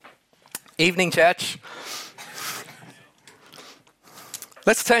Evening, church.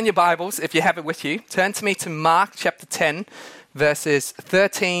 Let's turn your Bibles, if you have it with you. Turn to me to Mark chapter 10, verses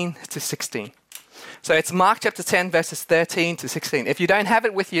 13 to 16. So it's Mark chapter 10, verses 13 to 16. If you don't have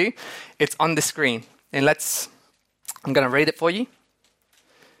it with you, it's on the screen. And I'm going to read it for you.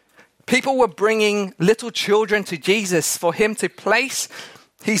 People were bringing little children to Jesus for him to place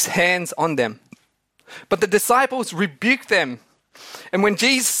his hands on them. But the disciples rebuked them. And when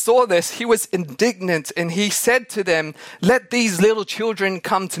Jesus saw this, he was indignant and he said to them, "Let these little children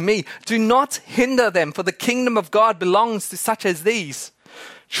come to me. Do not hinder them, for the kingdom of God belongs to such as these.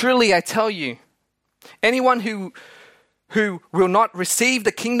 Truly, I tell you, anyone who will not receive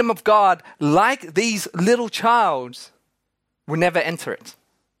the kingdom of God like these little childs will never enter it."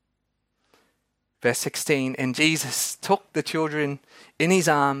 Verse 16, and Jesus took the children in his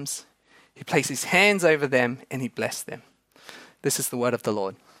arms, he placed his hands over them, and he blessed them. This is the word of the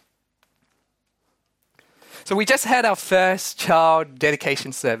Lord. So we just had our first child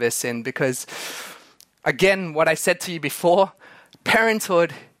dedication service, and because, again, what I said to you before,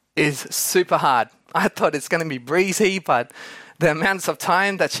 parenthood is super hard. I thought it's going to be breezy, but the amount of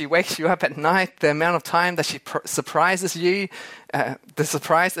time that she wakes you up at night, the amount of time that she surprises you, the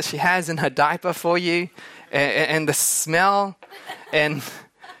surprise that she has in her diaper for you, and the smell, and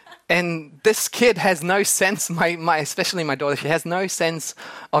this kid has no sense, especially my daughter, she has no sense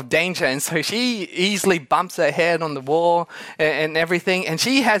of danger. And so she easily bumps her head on the wall and everything. And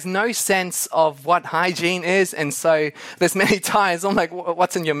she has no sense of what hygiene is. And so there's many times I'm like,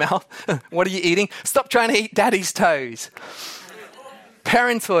 "What's in your mouth? What are you eating? Stop trying to eat daddy's toes."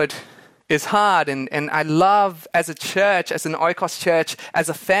 Parenthood is hard. And I love, as a church, as an Oikos church, as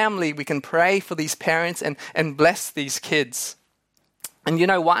a family, we can pray for these parents and bless these kids. And you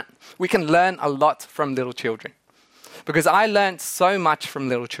know what? We can learn a lot from little children. Because I learned so much from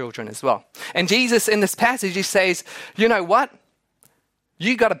little children as well. And Jesus, in this passage, he says, you know what?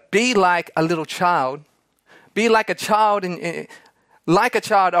 You got to be like a little child. Be like a child,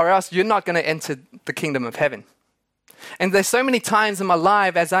 or else you're not going to enter the kingdom of heaven. And there's so many times in my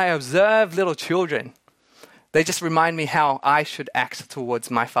life as I observe little children, they just remind me how I should act towards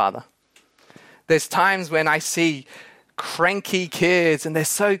my Father. There's times when I see cranky kids, and they're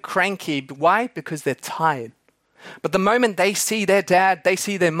so cranky. Why? Because they're tired. But the moment they see their dad, they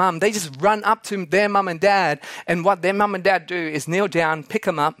see their mum, they just run up to their mum and dad, and what their mum and dad do is kneel down, pick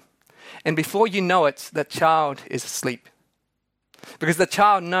them up, and before you know it, that child is asleep. Because the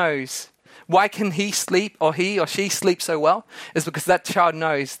child knows, why can he sleep, or he or she sleep so well? Is because that child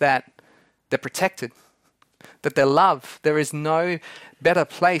knows that they're protected, that they're loved. There is no better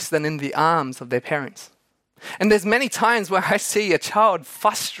place than in the arms of their parents. And there's many times where I see a child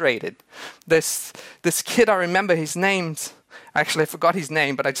frustrated. This kid, I remember his name's, actually I forgot his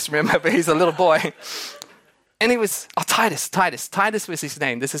name, but I just remember he's a little boy. And he was, Titus was his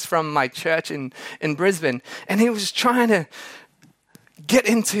name. This is from my church in Brisbane. And he was trying to get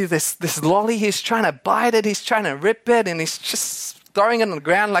into this lolly. He's trying to bite it. He's trying to rip it. And he's just throwing it on the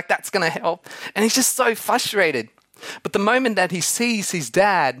ground like that's going to help. And he's just so frustrated. But the moment that he sees his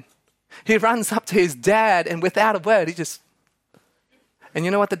dad, he runs up to his dad, and without a word, and you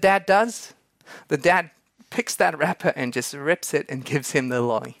know what the dad does? The dad picks that wrapper and just rips it and gives him the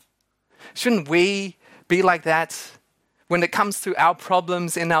lolly. Shouldn't we be like that when it comes to our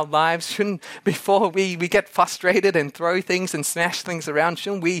problems in our lives? Shouldn't, before we get frustrated and throw things and smash things around,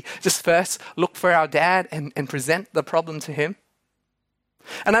 shouldn't we just first look for our dad and present the problem to him?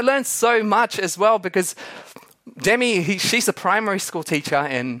 And I learned so much as well because Demi, she's a primary school teacher,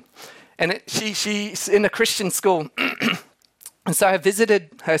 and she's in a Christian school. And so I visited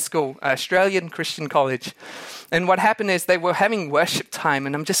her school, Australian Christian College. And what happened is they were having worship time,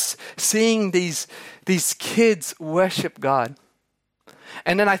 and I'm just seeing these kids worship God.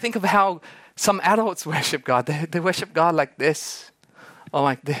 And then I think of how some adults worship God. They worship God like this, or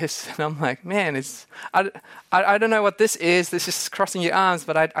like this. And I'm like, man, I don't know what this is. This is crossing your arms,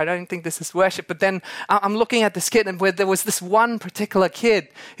 but I don't think this is worship. But then I'm looking at this kid, and where there was this one particular kid.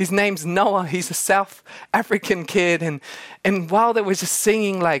 His name's Noah. He's a South African kid. And while they were just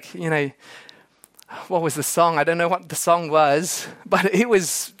singing, like, you know, what was the song? I don't know what the song was, but he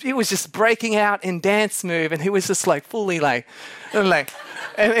was just breaking out in dance move, and he was just like fully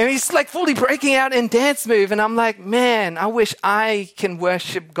and he's like fully breaking out in dance move. And I'm like, man, I wish I can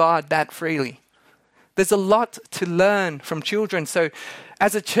worship God that freely. There's a lot to learn from children. So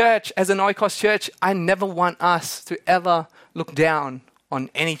as a church, as an Oikos church, I never want us to ever look down on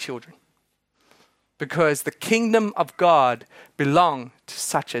any children, because the kingdom of God belongs to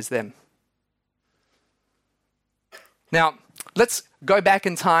such as them. Now, let's go back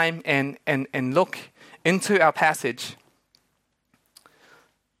in time and look into our passage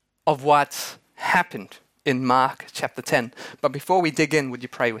of what happened in Mark chapter 10. But before we dig in, would you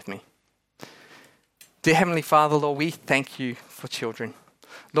pray with me? Dear Heavenly Father, Lord, we thank you for children.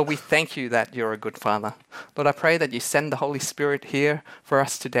 Lord, we thank you that you're a good Father. Lord, I pray that you send the Holy Spirit here for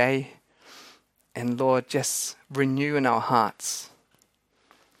us today. And Lord, just renew in our hearts.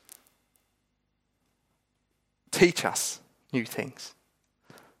 Teach us new things.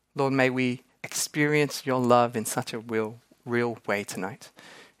 Lord, may we experience your love in such a real way tonight.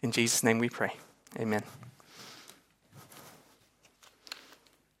 In Jesus' name we pray. Amen.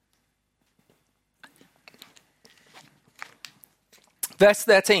 Verse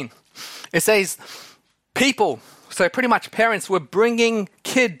 13, it says, people, so pretty much parents, were bringing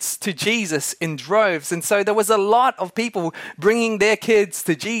kids to Jesus in droves. And so there was a lot of people bringing their kids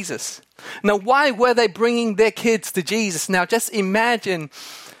to Jesus. Now, why were they bringing their kids to Jesus? Now, just imagine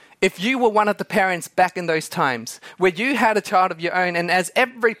if you were one of the parents back in those times where you had a child of your own, and as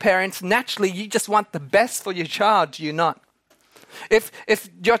every parent, naturally, you just want the best for your child, do you not? If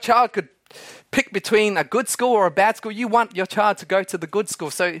your child could pick between a good school or a bad school, you want your child to go to the good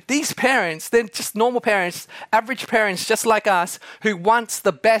school. So these parents, they're just normal parents, average parents just like us, who wants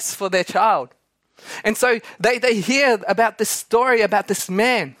the best for their child. And so they hear about this story about this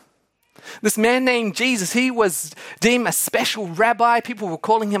man named Jesus. He was deemed a special rabbi. People were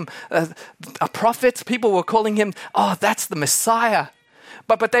calling him a prophet. People were calling him, oh, that's the Messiah.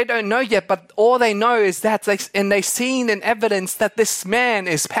 But they don't know yet. But all they know is that, they've seen in evidence that this man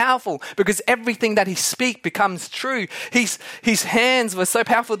is powerful because everything that he speaks becomes true. His hands were so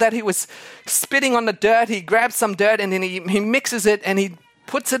powerful that he was spitting on the dirt. He grabs some dirt and then he mixes it and he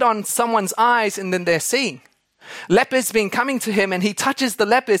puts it on someone's eyes and then they're seeing. Lepers been coming to him and he touches the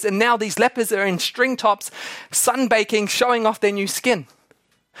lepers and now these lepers are in string tops, sunbaking, showing off their new skin.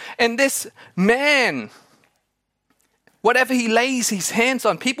 And this man, whatever he lays his hands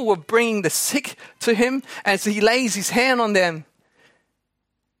on, people were bringing the sick to him as he lays his hand on them.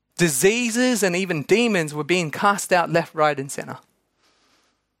 Diseases and even demons were being cast out left, right, and center.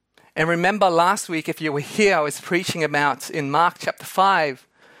 And remember last week, if you were here, I was preaching about in Mark chapter 5,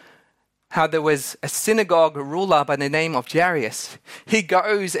 how there was a synagogue ruler by the name of Jairus. He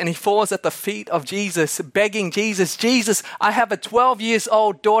goes and he falls at the feet of Jesus, begging Jesus, Jesus, I have a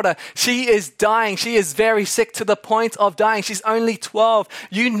 12-year-old daughter. She is dying. She is very sick to the point of dying. She's only 12.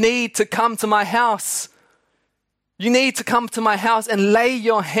 You need to come to my house. You need to come to my house and lay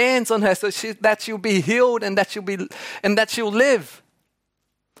your hands on her so that she'll be healed and that she'll live.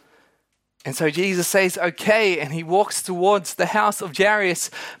 And so Jesus says, okay, and he walks towards the house of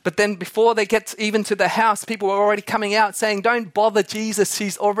Jairus. But then before they get even to the house, people are already coming out saying, don't bother Jesus,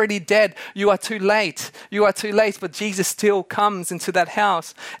 she's already dead. You are too late. You are too late. But Jesus still comes into that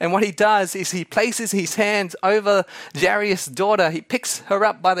house. And what he does is he places his hands over Jairus' daughter. He picks her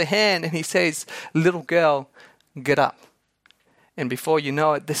up by the hand and he says, little girl, get up. And before you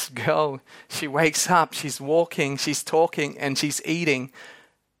know it, this girl, she wakes up, she's walking, she's talking, and she's eating.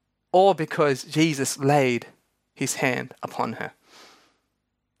 All because Jesus laid his hand upon her.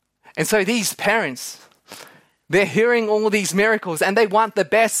 And so these parents, they're hearing all these miracles and they want the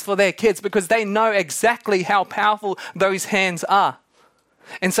best for their kids because they know exactly how powerful those hands are.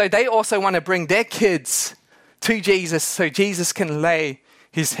 And so they also want to bring their kids to Jesus so Jesus can lay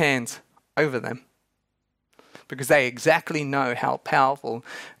his hands over them. Because they exactly know how powerful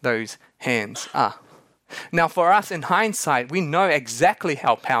those hands are. Now, for us in hindsight, we know exactly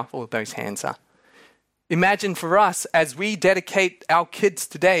how powerful those hands are. Imagine for us, as we dedicate our kids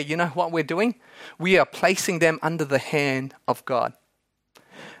today, you know what we're doing? We are placing them under the hand of God.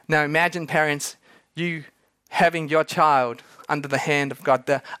 Now, imagine parents, you having your child under the hand of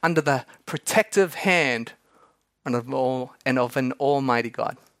God, under the protective hand of an almighty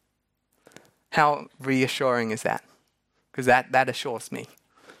God. How reassuring is that? Because that assures me.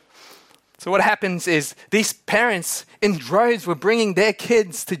 So what happens is these parents in droves were bringing their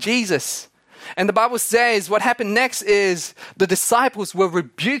kids to Jesus. And the Bible says what happened next is the disciples were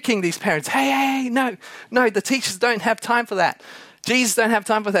rebuking these parents. Hey, no, the teachers don't have time for that. Jesus don't have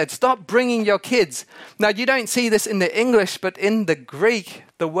time for that. Stop bringing your kids. Now, you don't see this in the English, but in the Greek,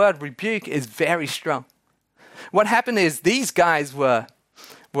 the word rebuke is very strong. What happened is these guys were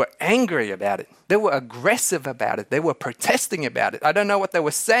angry about it. They were aggressive about it. They were protesting about it. I don't know what they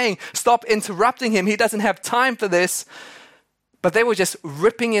were saying. Stop interrupting him. He doesn't have time for this. But they were just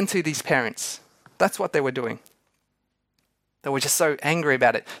ripping into these parents. That's what they were doing. They were just so angry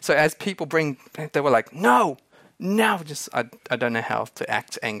about it. So as people they were like, no. I don't know how to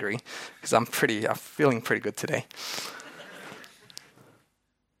act angry because I'm feeling pretty good today.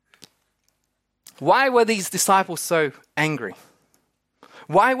 Why were these disciples so angry?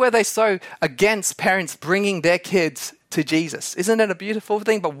 Why were they so against parents bringing their kids to Jesus? Isn't it a beautiful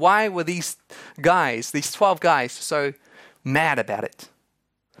thing? But why were these guys, these 12 guys, so mad about it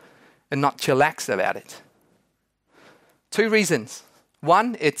and not chillax about it? 2 reasons.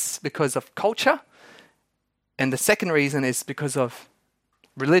 One, it's because of culture. And the second reason is because of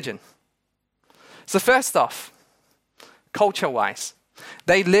religion. So first off, culture-wise,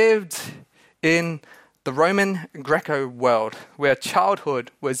 they lived in the Roman Greco world where childhood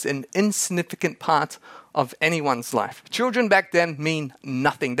was an insignificant part of anyone's life. Children back then mean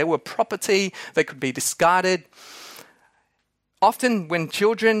nothing. They were property. They could be discarded. Often when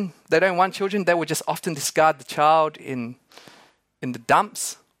they don't want children, they would just often discard the child in the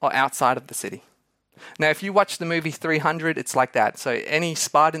dumps or outside of the city. Now, if you watch the movie 300, it's like that. So any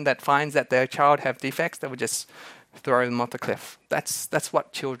Spartan that finds that their child have defects, they would just throw them off the cliff. That's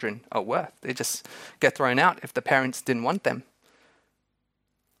what children are worth. They just get thrown out if the parents didn't want them.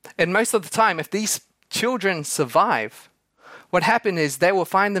 And most of the time, if these children survive, what happens is they will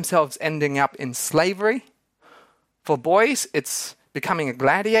find themselves ending up in slavery. For boys, it's becoming a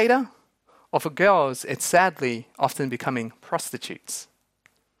gladiator. Or for girls, it's sadly often becoming prostitutes.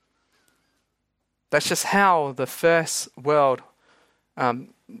 That's just how the first world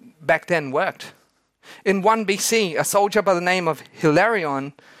back then worked. In 1 BC, a soldier by the name of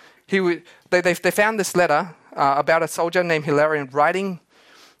Hilarion, they found this letter about a soldier named Hilarion writing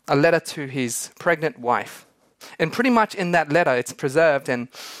a letter to his pregnant wife. And pretty much in that letter, it's preserved,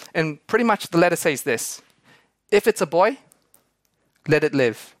 and pretty much the letter says this: if it's a boy, let it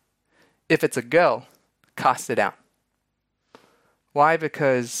live. If it's a girl, cast it out. Why?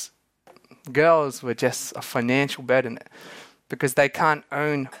 Because girls were just a financial burden. Because they can't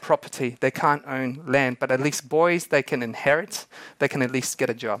own property, they can't own land, but at least boys, they can inherit, they can at least get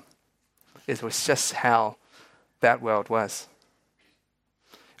a job. It was just how that world was.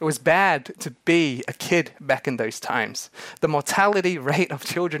 It was bad to be a kid back in those times. The mortality rate of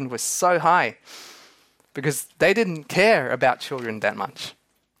children was so high because they didn't care about children that much.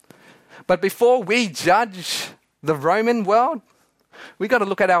 But before we judge the Roman world, we got to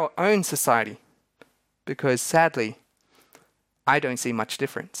look at our own society, because sadly, I don't see much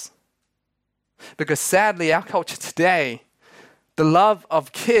difference. Because sadly, our culture today, the love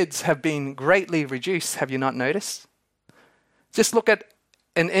of kids have been greatly reduced. Have you not noticed? Just look at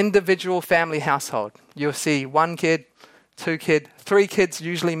an individual family household. You'll see 1 kid, 2 kids, 3 kids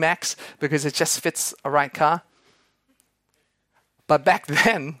usually max, because it just fits a right car. But back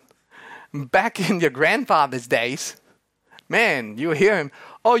then, back in your grandfather's days, man, you hear him,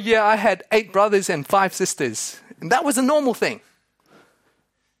 oh yeah, I had 8 brothers and 5 sisters. And that was a normal thing.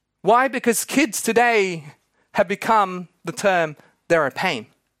 Why? Because kids today have become the term, they're a pain.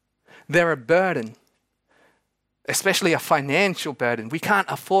 They're a burden. Especially a financial burden. We can't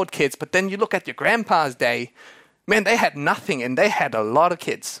afford kids. But then you look at your grandpa's day, man, they had nothing and they had a lot of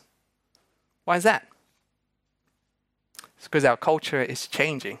kids. Why is that? It's because our culture is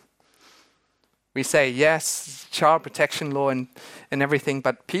changing. We say, yes, child protection law and everything,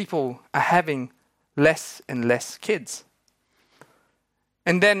 but people are having less and less kids.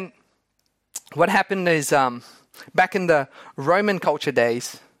 And then what happened is back in the Roman culture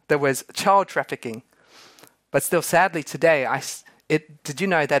days, there was child trafficking. But still, sadly, today, did you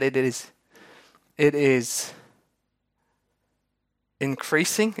know that it is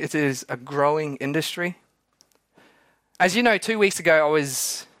increasing? It is a growing industry. As you know, 2 weeks ago, I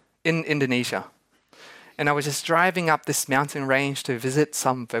was in Indonesia. And I was just driving up this mountain range to visit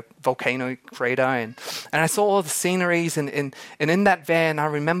some volcano crater. And I saw all the sceneries. And in that van, I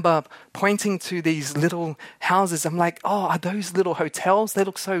remember pointing to these little houses. I'm like, oh, are those little hotels? They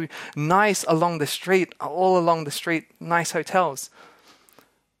look so nice along the street, all along the street, nice hotels.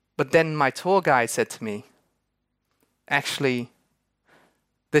 But then my tour guide said to me, actually,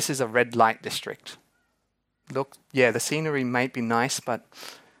 this is a red light district. Look, yeah, the scenery might be nice, but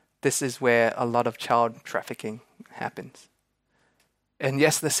this is where a lot of child trafficking happens. And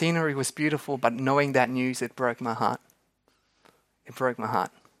yes, the scenery was beautiful, but knowing that news, it broke my heart. It broke my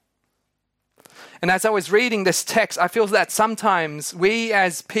heart. And as I was reading this text, I feel that sometimes we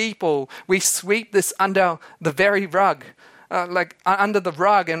as people, we sweep this under the very rug, under the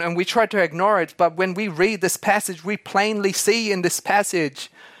rug, and we try to ignore it. But when we read this passage, we plainly see in this passage,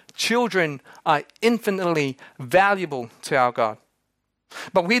 children are infinitely valuable to our God.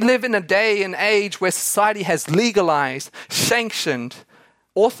 But we live in a day and age where society has legalized, sanctioned,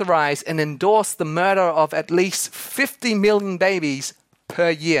 authorized, and endorsed the murder of at least 50 million babies per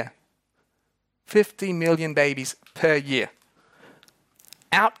year. 50 million babies per year.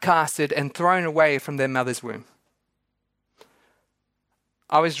 outcasted and thrown away from their mother's womb.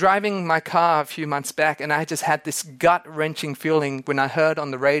 I was driving my car a few months back, and I just had this gut-wrenching feeling when I heard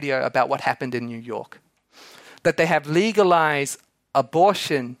on the radio about what happened in New York. That they have legalized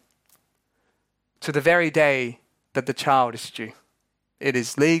abortion to the very day that the child is due. It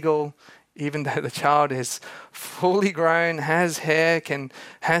is legal, even though the child is fully grown, has hair,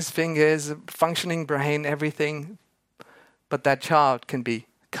 has fingers, functioning brain, everything. But that child can be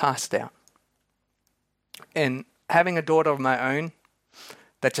cast out. And having a daughter of my own,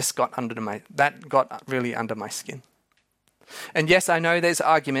 that got really under my skin. And yes, I know there's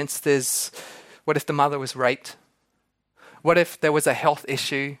arguments. What if the mother was raped? What if there was a health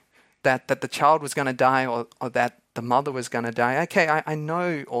issue that the child was going to die or that the mother was going to die? Okay, I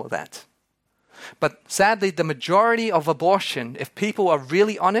know all that. But sadly, the majority of abortion, if people are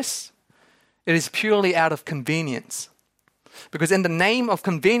really honest, it is purely out of convenience. Because in the name of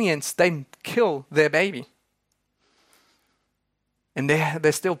convenience, they kill their baby. And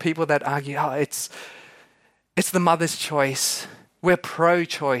there's still people that argue, it's the mother's choice. We're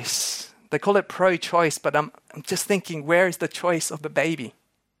pro-choice. They call it pro-choice, but I'm just thinking, where is the choice of the baby?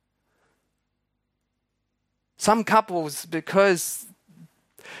 Some couples, because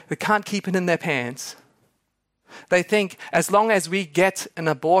they can't keep it in their pants, they think as long as we get an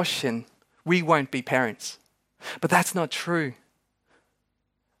abortion, we won't be parents. But that's not true.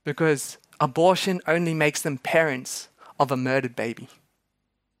 Because abortion only makes them parents of a murdered baby.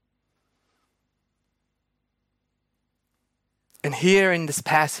 And here in this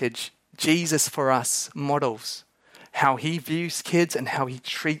passage, Jesus for us models how he views kids and how he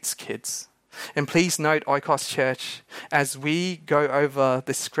treats kids. And please note, Oikos Church, as we go over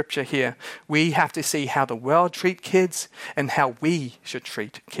the scripture here, we have to see how the world treats kids and how we should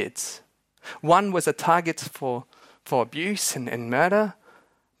treat kids. One was a target for abuse and murder,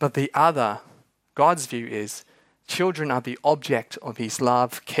 but the other, God's view is, children are the object of his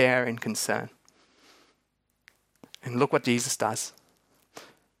love, care, and concern. And look what Jesus does.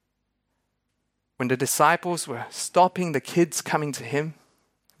 When the disciples were stopping the kids coming to him,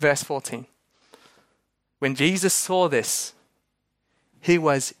 verse 14, when Jesus saw this, he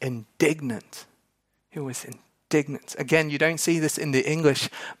was indignant. He was indignant. Again, you don't see this in the English,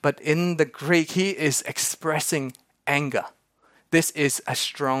 but in the Greek, he is expressing anger. This is a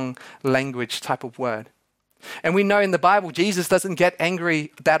strong language type of word. And we know in the Bible, Jesus doesn't get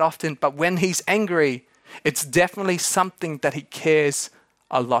angry that often, but when he's angry, it's definitely something that he cares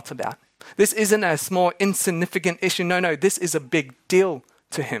a lot about. This isn't a small, insignificant issue. No, this is a big deal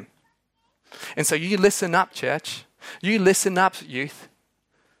to him. And so you listen up, church. You listen up, youth.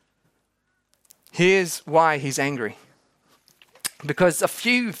 Here's why he's angry. Because a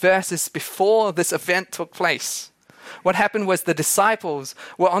few verses before this event took place, what happened was the disciples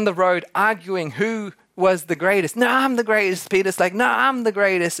were on the road arguing who was the greatest. No, I'm the greatest. Peter's like, no, I'm the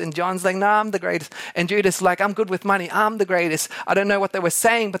greatest. And John's like, no, I'm the greatest. And Judas like, I'm good with money. I'm the greatest. I don't know what they were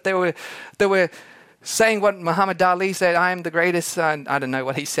saying, but they were saying what Muhammad Ali said, I am the greatest. I don't know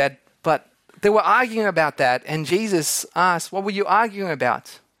what he said, but they were arguing about that. And Jesus asked, what were you arguing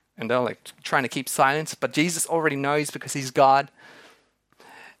about? And they're like trying to keep silence, but Jesus already knows because he's God.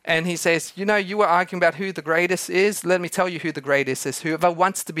 And he says, you were arguing about who the greatest is. Let me tell you who the greatest is. Whoever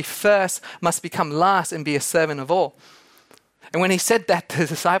wants to be first must become last and be a servant of all. And when he said that, the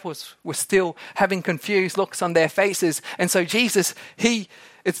disciples were still having confused looks on their faces. And so Jesus, the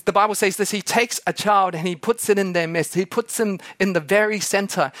Bible says this, he takes a child and he puts it in their midst. He puts him in the very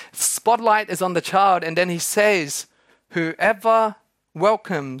center. Spotlight is on the child. And then he says, whoever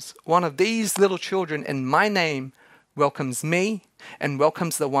welcomes one of these little children in my name welcomes me and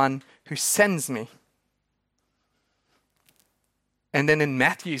welcomes the one who sends me. And then in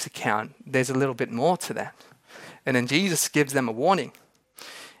Matthew's account, there's a little bit more to that. And then Jesus gives them a warning.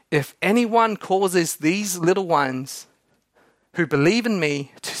 If anyone causes these little ones who believe in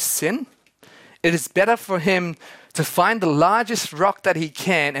me to sin, it is better for him to find the largest rock that he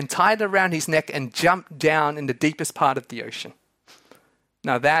can and tie it around his neck and jump down in the deepest part of the ocean.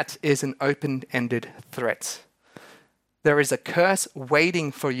 Now that is an open-ended threat. There is a curse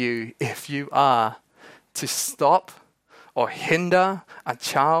waiting for you if you are to stop or hinder a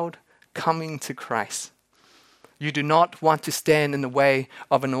child coming to Christ. You do not want to stand in the way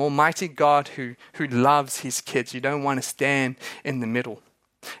of an almighty God who loves his kids. You don't want to stand in the middle.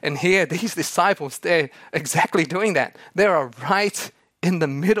 And here, these disciples, they're exactly doing that. They are right in the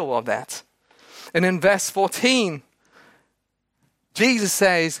middle of that. And in verse 14, Jesus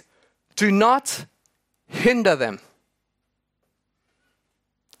says, do not hinder them.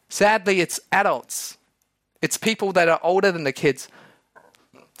 Sadly, it's adults. It's people that are older than the kids.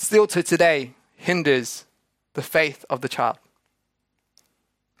 still to today hinders the faith of the child.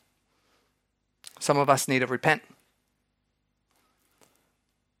 Some of us need to repent.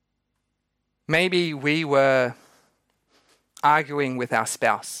 Maybe we were arguing with our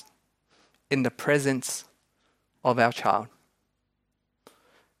spouse in the presence of our child.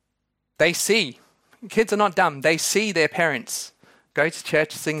 They see, kids are not dumb, they see their parents go to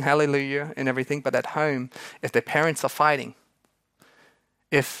church, sing hallelujah and everything, but at home, if their parents are fighting,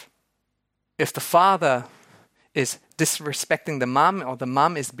 if the father is disrespecting the mum or the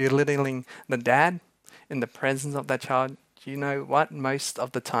mum is belittling the dad in the presence of that child, you know what? Most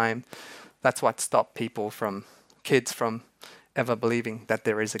of the time, that's what stopped kids from ever believing that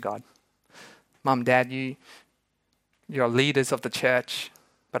there is a God. Mum, dad, you're leaders of the church,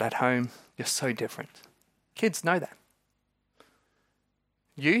 but at home, you're so different. Kids know that.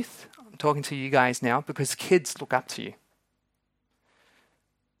 Youth, I'm talking to you guys now because kids look up to you.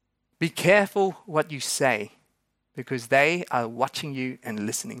 Be careful what you say because they are watching you and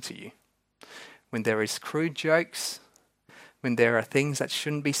listening to you. When there is crude jokes, when there are things that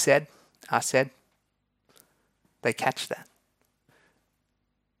shouldn't be said, are said, they catch that.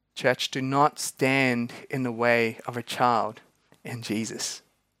 Church, do not stand in the way of a child in Jesus.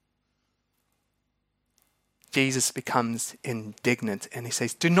 Jesus becomes indignant and he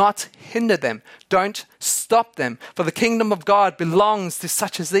says, do not hinder them. Don't stop them. For the kingdom of God belongs to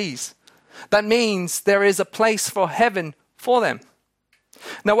such as these. That means there is a place for heaven for them.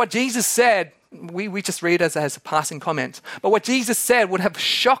 Now what Jesus said, we just read as a passing comment, but what Jesus said would have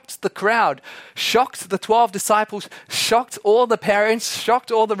shocked the crowd, shocked the 12 disciples, shocked all the parents,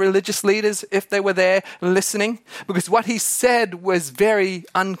 shocked all the religious leaders if they were there listening, because what he said was very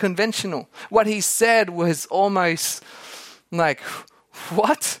unconventional. What he said was almost like,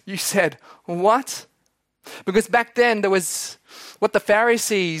 what? You said, what? Because back then there was what the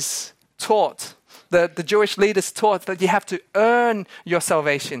Pharisees taught. The Jewish leaders taught that you have to earn your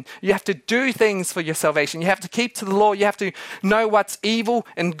salvation. You have to do things for your salvation. You have to keep to the law. You have to know what's evil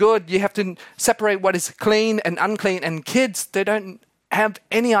and good. You have to separate what is clean and unclean. And kids, they don't have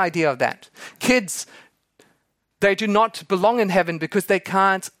any idea of that. Kids, they do not belong in heaven because they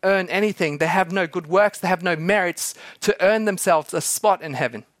can't earn anything. They have no good works. They have no merits to earn themselves a spot in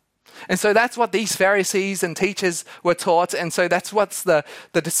heaven. And so that's what these Pharisees and teachers were taught. And so that's what the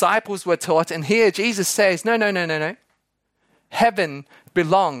disciples were taught. And here Jesus says, no. Heaven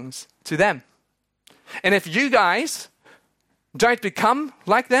belongs to them. And if you guys don't become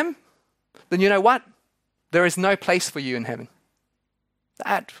like them, then you know what? There is no place for you in heaven.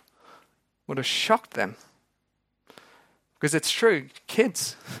 That would have shocked them. Because it's true,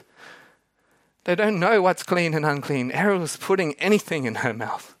 kids, they don't know what's clean and unclean. Errol's putting anything in her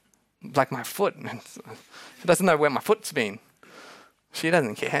mouth. Like my foot. She doesn't know where my foot's been. She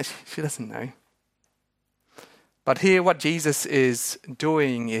doesn't care. She doesn't know. But here what Jesus is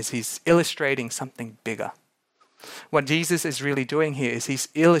doing is he's illustrating something bigger. What Jesus is really doing here is he's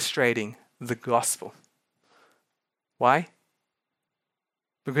illustrating the gospel. Why?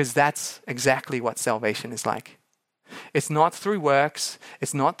 Because that's exactly what salvation is like. It's not through works.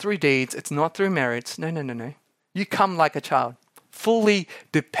 It's not through deeds. It's not through merits. No. You come like a child. Fully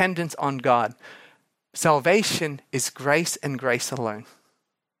dependent on God. Salvation is grace and grace alone.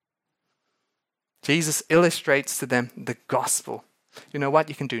 Jesus illustrates to them the gospel. You know what?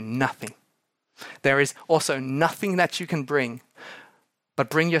 You can do nothing. There is also nothing that you can bring, but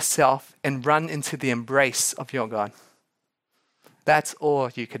bring yourself and run into the embrace of your God. That's all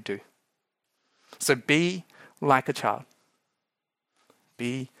you could do. So be like a child.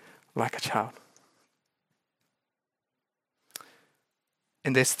 Be like a child.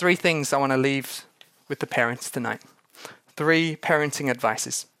 And there's 3 things I want to leave with the parents tonight. 3 parenting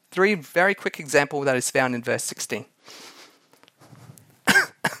advices. 3 very quick examples that is found in verse 16.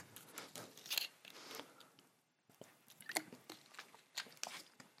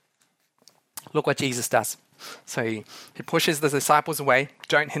 Look what Jesus does. So he pushes the disciples away.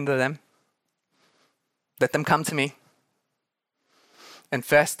 Don't hinder them. Let them come to me. And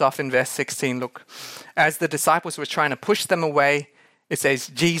first off in verse 16, look, as the disciples were trying to push them away, it says,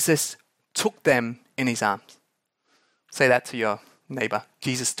 Jesus took them in his arms. Say that to your neighbor.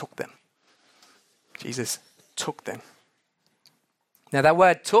 Jesus took them. Jesus took them. Now that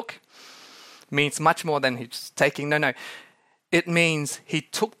word took means much more than he's taking. No. It means he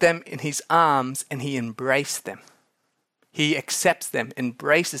took them in his arms and he embraced them. He accepts them,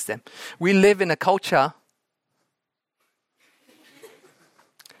 embraces them. We live in a culture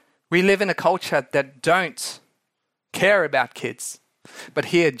that don't care about kids. But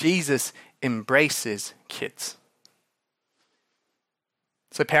here, Jesus embraces kids.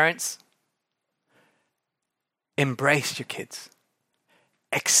 So parents, embrace your kids.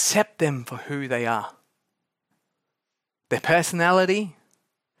 Accept them for who they are. Their personality,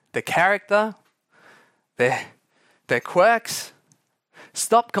 their character, their quirks.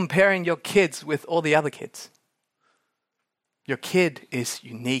 Stop comparing your kids with all the other kids. Your kid is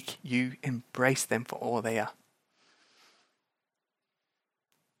unique. You embrace them for all they are.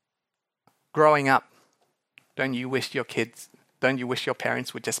 Growing up, don't you wish your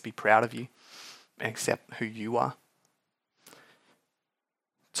parents would just be proud of you and accept who you are?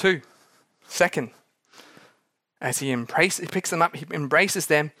 Second, as he picks them up, he embraces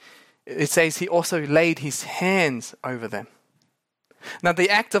them, it says he also laid his hands over them. Now, the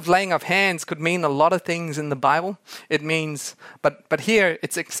act of laying of hands could mean a lot of things in the Bible. It means, but here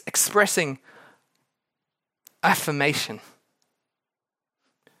it's expressing affirmation.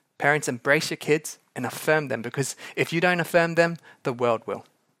 Parents, embrace your kids and affirm them, because if you don't affirm them, the world will.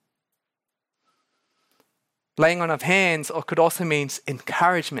 Laying on of hands could also mean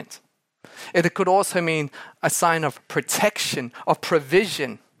encouragement. It could also mean a sign of protection, of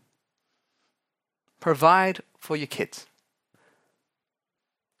provision. Provide for your kids.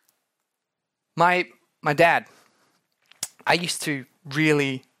 My dad, I used to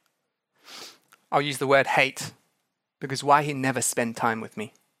really, I'll use the word hate, because why he never spent time with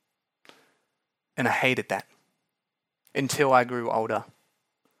me. And I hated that until I grew older.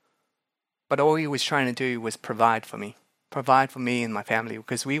 But all he was trying to do was provide for me and my family,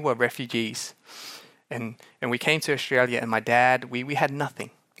 because we were refugees. And we came to Australia, and my dad, we had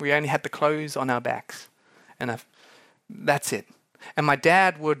nothing. We only had the clothes on our backs. And that's it. And my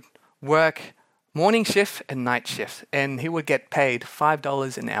dad would work morning shift and night shift, and he would get paid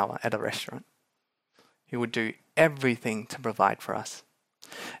 $5 an hour at a restaurant. He would do everything to provide for us.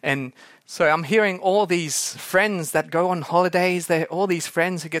 And so I'm hearing all these friends that go on holidays, all these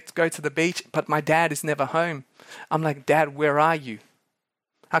friends who get to go to the beach, but my dad is never home. I'm like, Dad, where are you?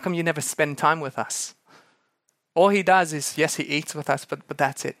 How come you never spend time with us? All he does is, yes, he eats with us, but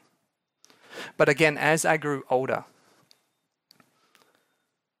that's it. But again, as I grew older,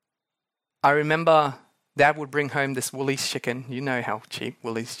 I remember Dad would bring home this Woolies chicken. You know how cheap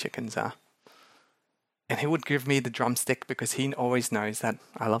Woolies chickens are. And he would give me the drumstick, because he always knows that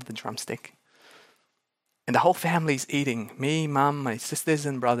I love the drumstick. And the whole family's eating. Me, Mum, my sisters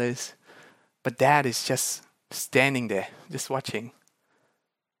and brothers. But Dad is just standing there, just watching.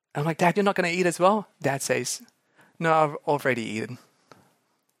 I'm like, Dad, you're not going to eat as well? Dad says, no, I've already eaten.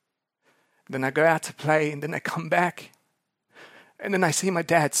 Then I go out to play, and then I come back. And then I see my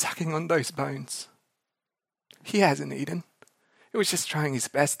dad sucking on those bones. He hasn't eaten. He was just trying his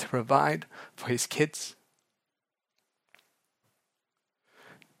best to provide for his kids.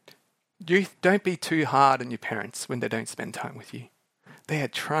 Don't be too hard on your parents when they don't spend time with you. They are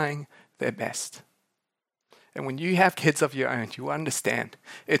trying their best. And when you have kids of your own, you understand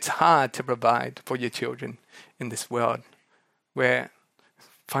it's hard to provide for your children in this world where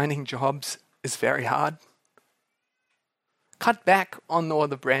finding jobs is very hard. Cut back on all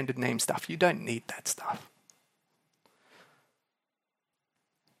the branded name stuff. You don't need that stuff.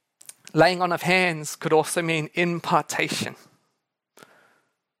 Laying on of hands could also mean impartation.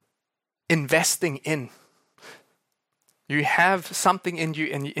 Investing in. You have something in you,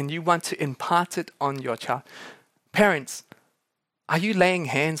 and you want to impart it on your child. Parents, are you laying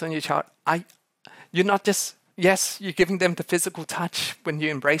hands on your child? You're not just, yes, you're giving them the physical touch when you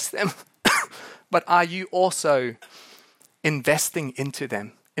embrace them, but are you also investing into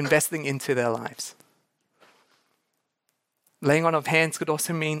them, investing into their lives? Laying on of hands could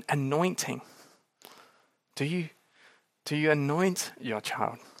also mean anointing. Do you anoint your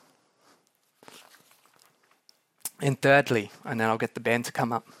child? And thirdly, and then I'll get the band to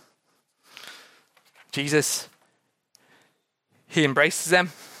come up. Jesus, he embraces them,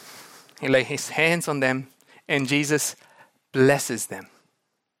 he lays his hands on them, and Jesus blesses them.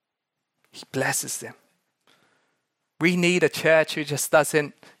 He blesses them. We need a church who just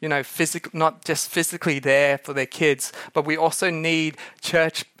doesn't, not just physically there for their kids, but we also need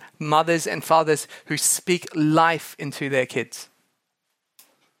church mothers and fathers who speak life into their kids.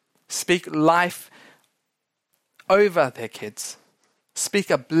 Speak life over their kids. Speak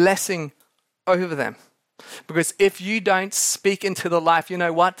a blessing over them. Because if you don't speak into the life, you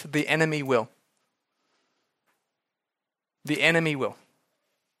know what? The enemy will. The enemy will.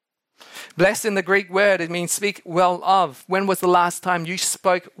 Blessed in the Greek word, it means speak well of. When was the last time you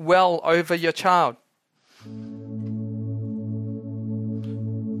spoke well over your child?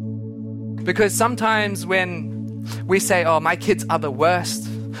 Because sometimes when we say, oh, my kids are the worst,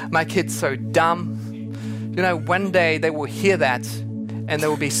 my kid's so dumb, one day they will hear that and they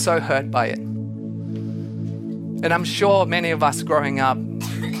will be so hurt by it. And I'm sure many of us growing up,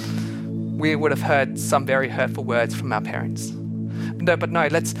 we would have heard some very hurtful words from our parents. No,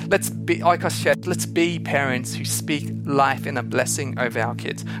 let's be Oikos Church. Let's be parents who speak life and a blessing over our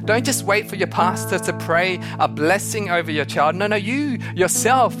kids. Don't just wait for your pastor to pray a blessing over your child. No, you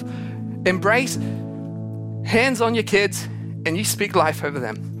yourself embrace, hands on your kids, and you speak life over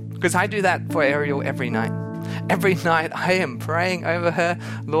them. Because I do that for Ariel every night. Every night I am praying over her.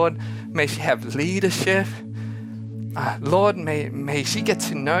 Lord, may she have leadership. Lord, may she get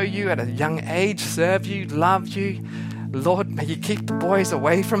to know you at a young age, serve you, love you. Lord, may you keep the boys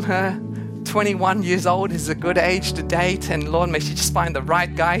away from her. 21 years old is a good age to date. And Lord, may she just find the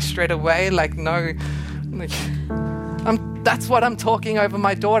right guy straight away. That's what I'm talking over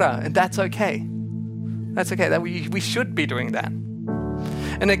my daughter. And that's okay. That's okay. That we should be doing that.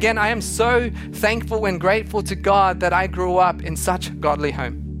 And again, I am so thankful and grateful to God that I grew up in such a godly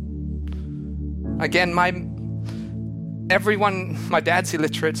home. Again, my dad's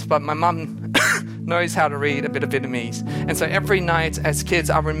illiterate, but my mum knows how to read a bit of Vietnamese. And so every night as kids,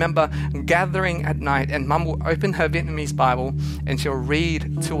 I remember gathering at night and Mum will open her Vietnamese Bible and she'll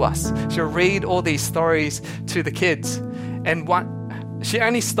read to us. She'll read all these stories to the kids. And she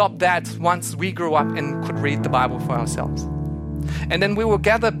only stopped that once we grew up and could read the Bible for ourselves. And then we will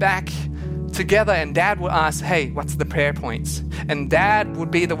gather back together and Dad would ask, hey, what's the prayer points? And Dad would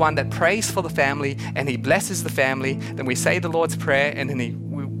be the one that prays for the family and he blesses the family. Then we say the Lord's Prayer and then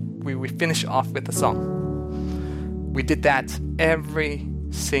we finish off with a song. We did that every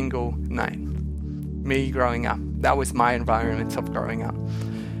single night. Me growing up. That was my environment of growing up.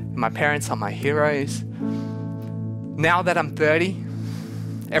 My parents are my heroes. Now that I'm 30,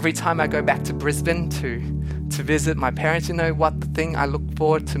 every time I go back to Brisbane to visit my parents, you know what the thing I look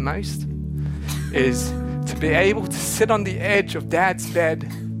forward to most is to be able to sit on the edge of Dad's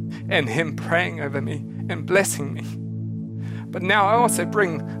bed and him praying over me and blessing me. But now I also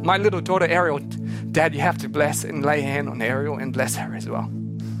bring my little daughter Ariel. Dad, you have to bless and lay a hand on Ariel and bless her as well.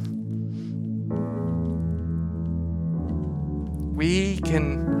 We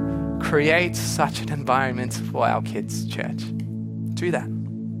can create such an environment for our kids' church. Do that.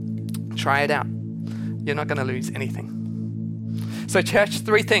 Try it out. You're not going to lose anything. So church,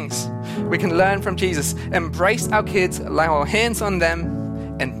 3 things we can learn from Jesus. Embrace our kids, lay our hands on them,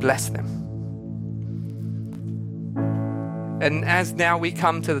 and bless them. And as now we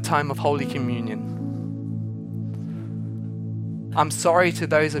come to the time of Holy Communion, I'm sorry to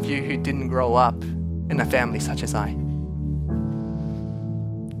those of you who didn't grow up in a family such as I,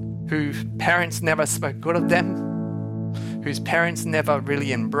 whose parents never spoke good of them, whose parents never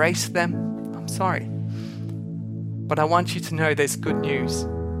really embraced them. I'm sorry. But I want you to know there's good news.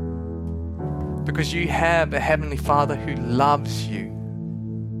 Because you have a Heavenly Father who loves you.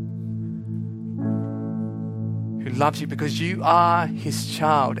 Who loves you because you are His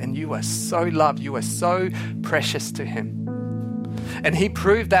child and you are so loved. You are so precious to Him. And He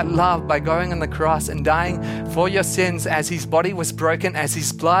proved that love by going on the cross and dying for your sins as His body was broken, as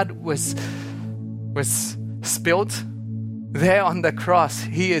His blood was spilt. There on the cross,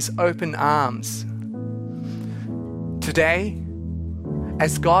 He is open arms. Today,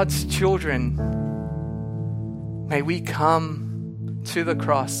 as God's children, may we come to the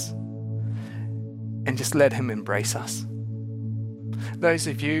cross and just let Him embrace us. Those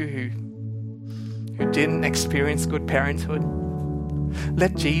of you who didn't experience good parenthood,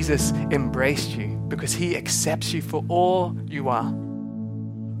 let Jesus embrace you because He accepts you for all you are.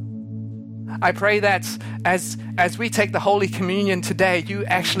 I pray that as we take the Holy Communion today, you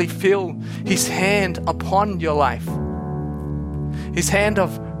actually feel His hand upon your life. His hand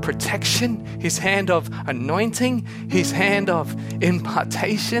of protection, His hand of anointing, His hand of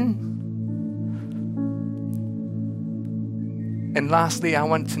impartation. And lastly, I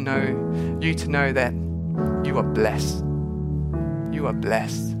want you to know that you are blessed. You are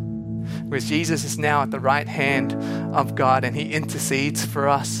blessed. Because Jesus is now at the right hand of God and He intercedes for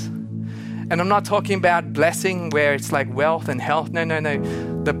us. And I'm not talking about blessing where it's like wealth and health. No.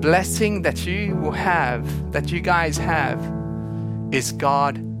 The blessing that you will have, that you guys have, is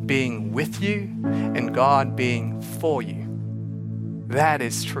God being with you and God being for you. That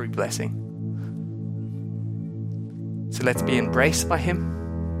is true blessing. So let's be embraced by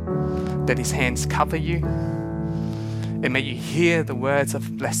Him, that His hands cover you, and may you hear the words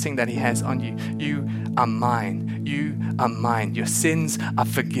of blessing that He has on you. You are mine. You are mine. Your sins are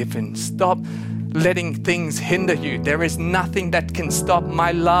forgiven. Stop letting things hinder you. There is nothing that can stop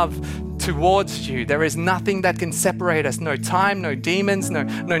my love towards you. There is nothing that can separate us. No time, no demons, no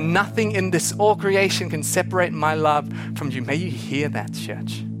nothing in this all creation can separate my love from you. May you hear that,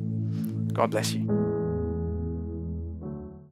 church. God bless you.